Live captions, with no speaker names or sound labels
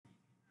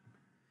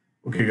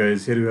Okay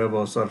guys, here you have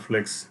our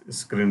SurFlex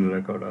Screen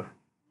Recorder.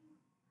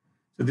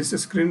 So this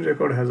screen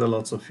recorder has a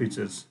lots of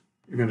features.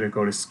 You can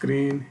record a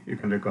screen, you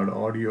can record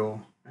audio,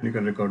 and you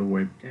can record a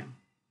webcam.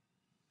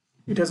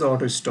 It has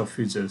auto stop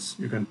features.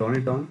 You can turn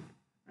it on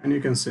and you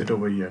can set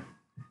over here.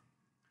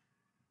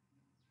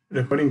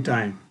 Recording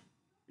time.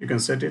 You can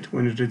set it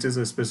when it reaches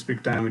a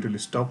specific time, it will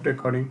stop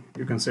recording.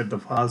 You can set the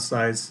file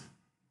size.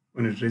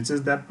 When it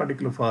reaches that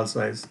particular file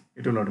size,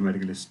 it will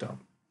automatically stop.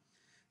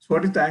 So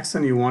what is the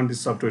action you want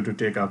this software to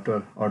take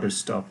after auto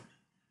stop?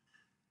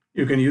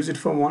 You can use it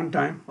for one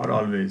time or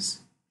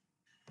always.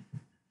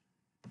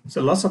 So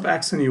lots of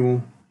action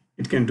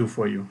it can do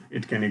for you.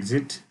 It can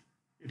exit,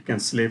 it can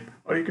sleep,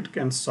 or it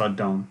can shut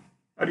down.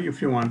 Or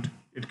if you want,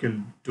 it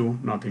can do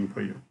nothing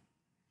for you.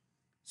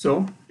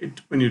 So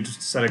when you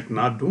select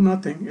not do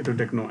nothing, it will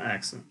take no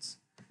actions.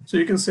 So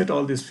you can set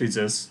all these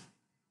features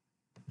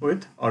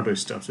with auto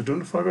stop. So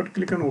don't forget to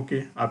click on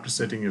OK after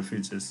setting your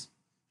features.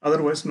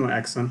 Otherwise, no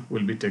action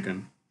will be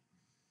taken.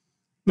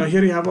 Now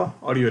here you have a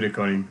audio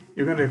recording.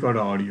 You can record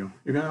audio.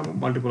 You can have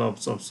multiple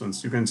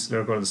options. You can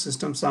record the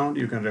system sound.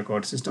 You can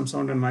record system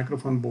sound and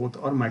microphone both,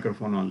 or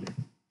microphone only.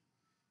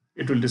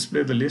 It will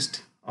display the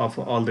list of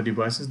all the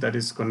devices that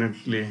is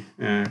connected.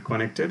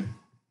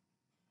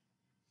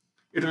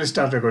 It will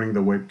start recording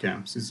the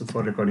webcams. This is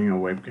for recording your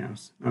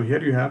webcams. Now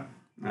here you have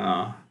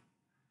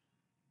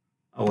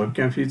a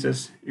webcam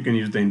features. You can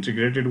use the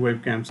integrated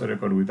webcams or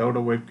record without a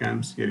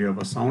webcams. Here you have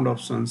a sound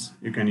options.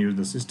 You can use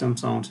the system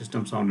sound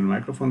and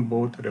microphone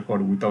both,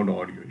 record without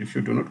audio. If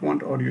you do not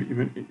want audio,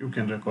 even you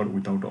can record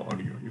without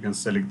audio. You can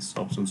select these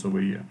options over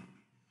here.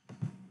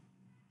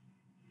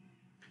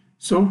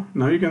 So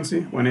now you can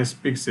see when I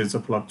speak, there's a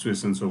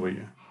fluctuations over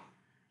here.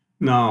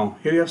 Now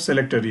here you have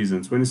selected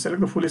regions. When you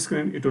select the full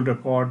screen, it will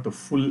record the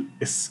full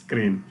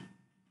screen.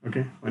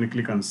 Okay, when you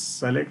click on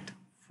select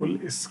full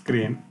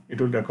screen, it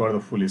will record the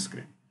full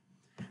screen.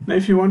 Now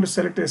if you want to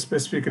select a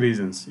specific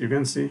regions, you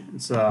can see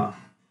it's a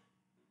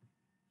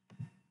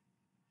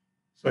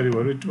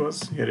where it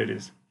was, here it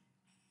is.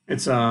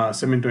 It's a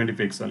 720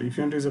 pixel. If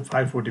you want to use a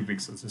 540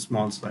 pixels, a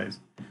small size.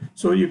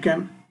 So you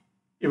can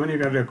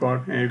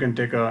record, and you can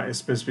take a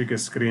specific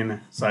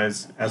screen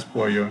size as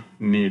per your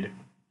need.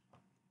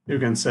 You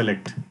can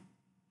select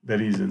the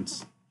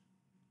regions,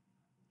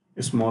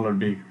 small or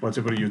big,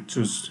 whatever you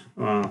choose,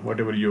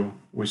 whatever you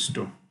wish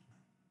to.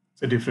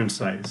 It's a different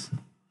size.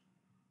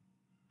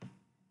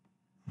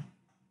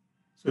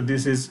 So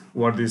this is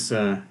what this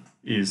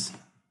is.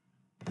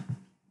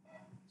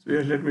 So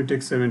here let me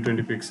take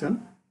 720 pixel.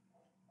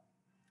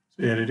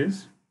 So here it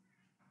is.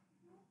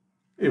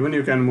 Even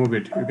you can move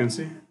it. You can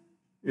see.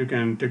 You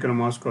can take a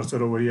mouse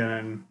cursor over here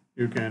and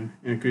you can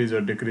increase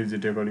or decrease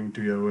it according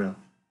to your will.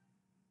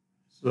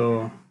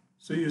 So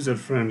user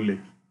friendly.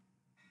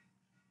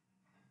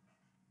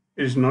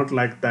 It is not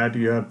like that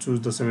you have choose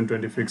the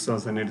 720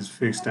 pixels and it is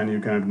fixed and you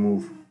cannot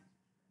move.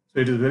 So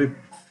it is very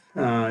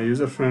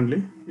user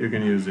friendly. You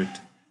can use it.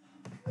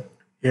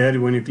 Here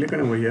when you click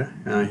on over here,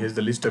 here's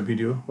the list of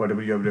video.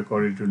 Whatever you have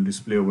recorded, it will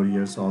display over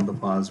here. So all the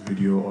files,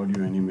 video,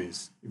 audio, and image.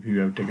 If you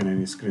have taken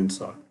any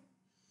screenshot,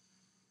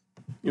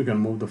 you can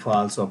move the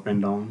files up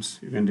and downs.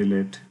 You can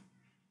delete.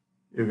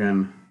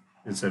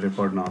 It's a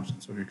record now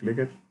option. So we click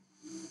it.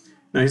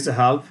 Now here's the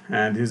help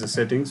and here's the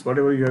settings.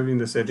 Whatever you have in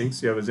the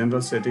settings, you have a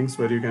general settings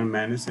where you can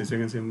manage. As you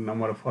can see,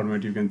 number of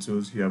format you can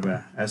choose. You have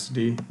a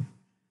SD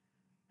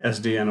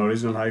and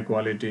original high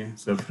quality.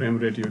 So frame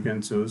rate you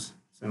can choose.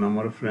 So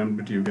number of frame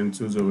rate you can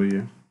choose over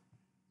here.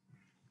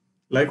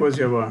 Likewise,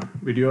 you have a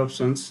video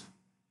options.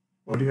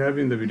 What do you have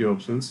in the video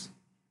options?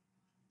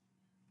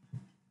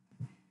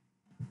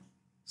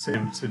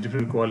 Same, so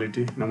different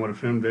quality, number of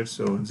frame rate.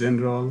 So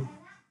general,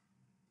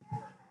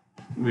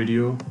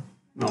 video,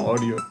 now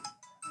audio.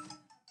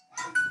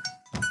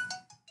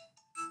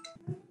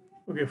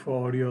 Okay,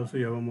 for audio also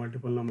you have a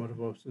multiple number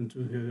of options.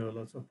 Here you have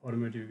lots of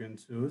format you can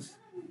choose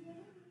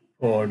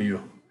for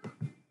audio.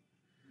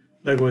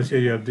 Likewise, here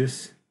you have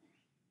this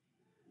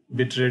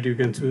bitrate you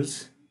can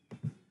choose.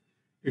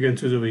 You can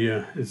choose over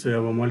here. It's you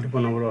have a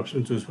multiple number of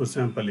options choose for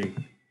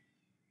sampling.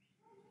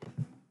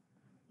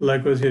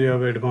 Likewise, here you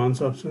have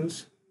advanced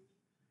options.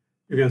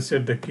 You can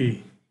set the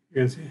key.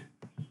 You can see.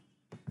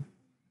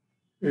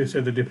 You can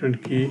set the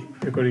different key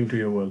according to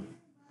your will.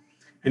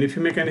 And if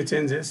you make any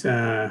changes,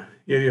 here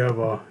you have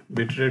a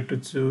bitrate to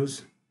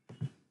choose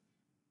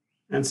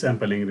and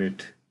sampling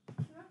rate.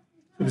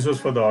 So this was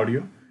for the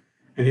audio.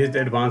 And here's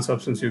the advanced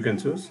options you can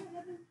choose.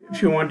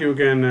 If you want, you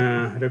can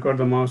record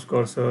the mouse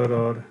cursor,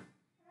 or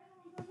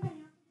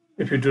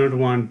if you do not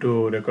want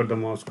to record the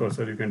mouse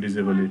cursor, you can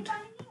disable it.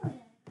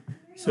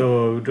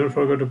 So don't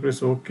forget to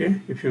press OK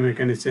if you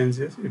make any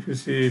changes. If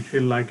you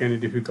feel like any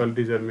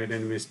difficulties or made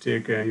any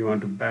mistake, you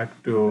want to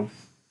back to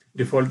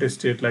default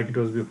state like it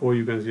was before,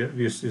 you can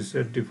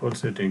reset default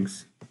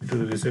settings. It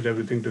will reset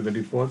everything to the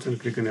defaults and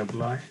click on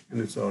apply,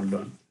 and it's all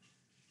done.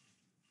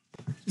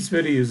 It's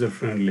very user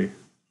friendly.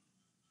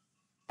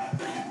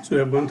 So we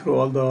have gone through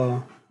all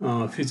the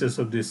features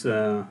of this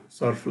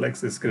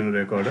SurFlex Screen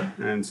Recorder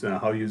and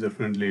how user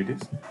friendly it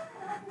is.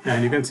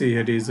 And you can see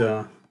here it is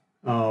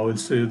I will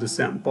show you the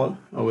sample.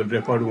 I will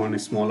record one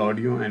small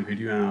audio and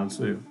video, and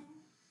also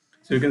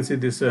so you can see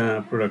this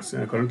products.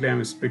 Currently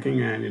I'm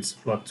speaking and it's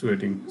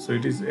fluctuating. So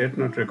it is yet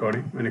not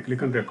recording. When I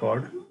click on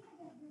record,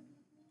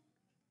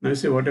 now you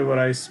see whatever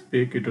I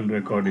speak, it will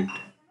record it.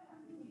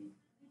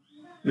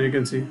 Now you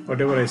can see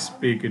whatever I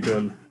speak, it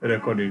will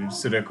record it.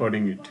 It's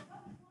recording it.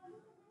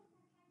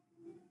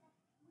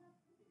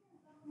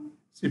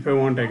 So if I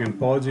want, I can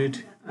pause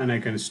it and I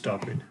can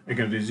stop it. I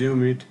can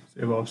resume it.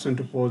 So I have option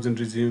to pause and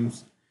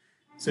resumes.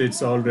 So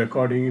it's all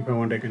recording. If I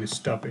want, I can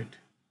stop it.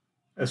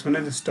 As soon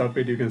as I stop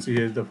it, you can see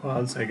here's the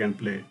files. I can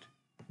play it.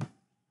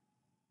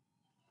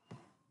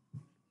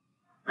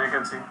 You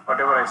can see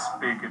whatever I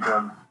speak, it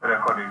will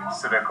record it.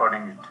 It's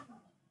recording it.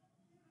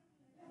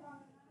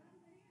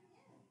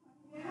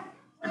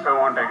 If I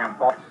want, I can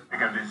pause. I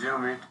can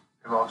resume it.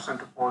 I have option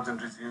to pause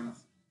and resume.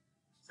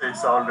 So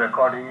it's all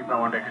recording. If I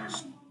want, I can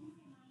stop.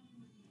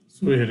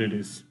 So here it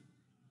is.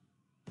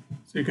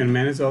 So you can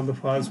manage all the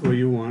files where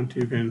you want.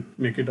 You can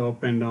make it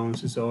up and down.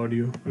 This is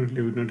audio.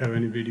 Currently we don't have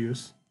any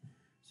videos.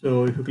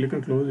 So if you click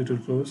on close, it will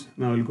close.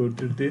 Now we'll go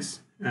to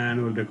this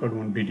and we'll record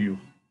one video.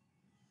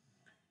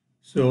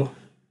 So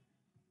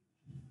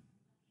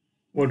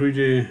what we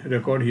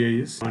record here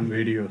is one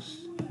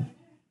videos.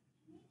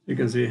 You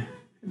can see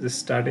this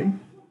starting.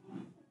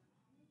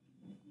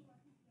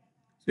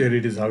 So here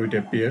it is how it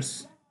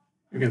appears.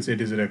 You can see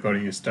it is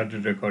recording. It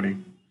started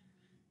recording.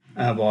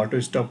 I have auto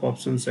stop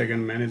options. I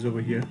can manage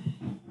over here.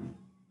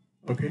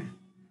 Okay.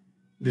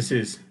 This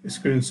is a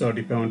screenshot.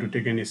 If I want to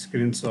take any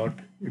screenshot,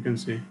 you can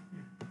see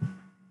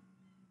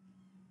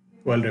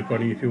while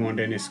recording. If you want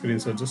any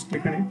screenshot, just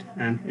click on it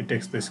and it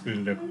takes the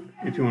screen record.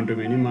 If you want to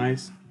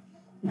minimize,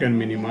 you can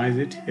minimize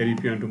it here.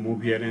 If you want to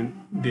move here and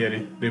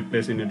there,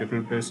 replace in a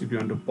different place. If you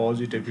want to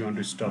pause it, if you want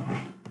to stop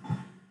it.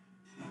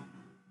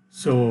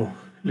 So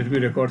let me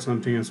record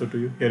something and show to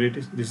you. Here it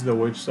is. This is the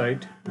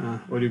website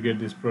where you get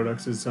these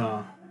products. It's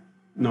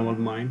Normal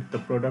Mind. The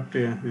product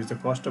is the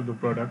cost of the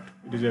product.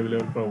 It is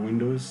available for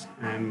Windows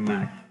and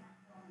Mac.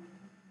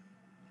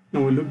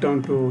 Now we look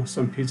down to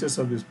some features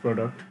of this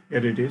product.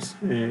 Here it is.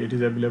 It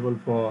is available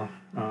for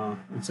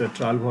it's a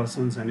trial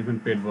versions and even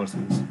paid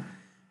versions.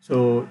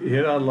 So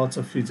here are lots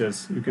of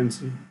features. You can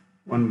see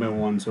one by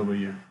ones over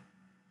here.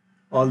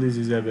 All this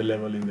is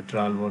available in the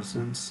trial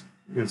versions.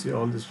 You can see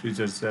all these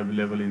features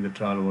available in the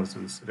trial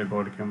versions.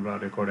 Record camera,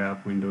 record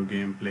app, window,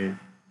 gameplay,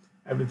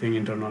 everything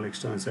internal,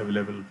 external is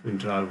available in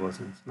trial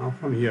versions. Now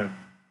from here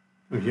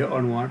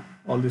onward,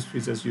 all these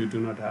features you do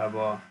not have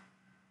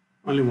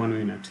only 1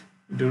 minute.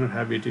 You do not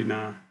have it in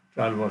a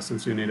trial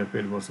versions. You need a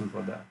paid version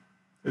for that.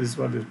 So this is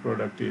what this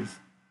product is.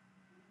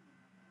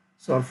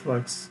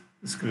 SurFlex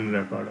Screen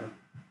Recorder.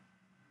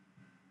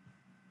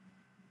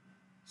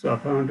 So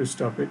if I want to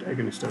stop it, I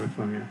can stop it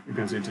from here. You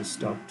can see it is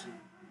stopped.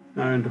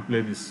 Now I want to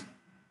play this.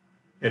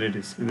 Here it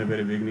is in the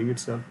very beginning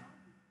itself.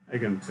 I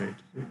can play it.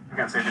 You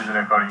can see it is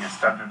recording. It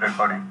started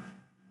recording.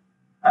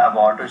 I have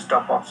auto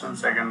stop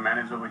options. I can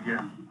manage over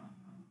here.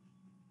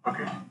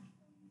 Okay.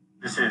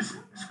 This is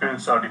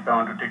screenshot. If I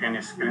want to take any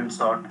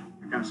screenshot,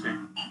 you can see.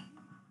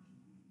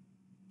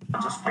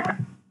 Just click.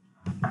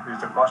 This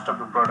is the cost of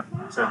the product.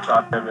 It's a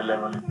chart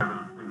available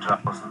in trial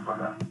version for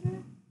that.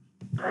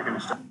 I can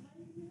stop.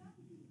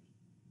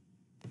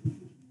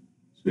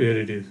 So here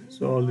it is.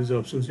 So all these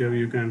options here,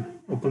 you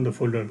can open the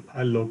folder,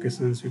 file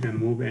locations, you can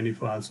move any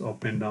files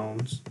up and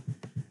downs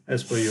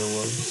as per your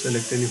work.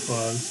 Select any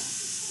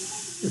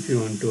files. If you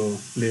want to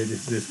play the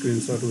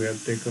screenshot we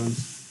have taken.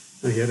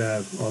 Now here I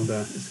have all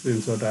the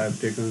screenshot I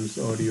have taken,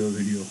 audio,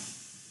 video.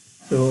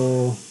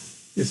 So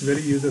it's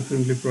very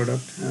user-friendly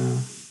product.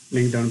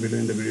 Link down below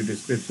in the video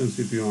descriptions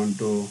if you want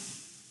to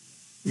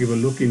give a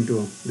look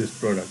into this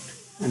product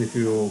and if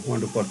you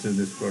want to purchase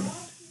this product.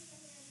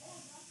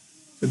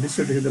 So be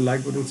sure to hit the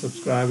like button,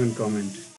 subscribe and comment.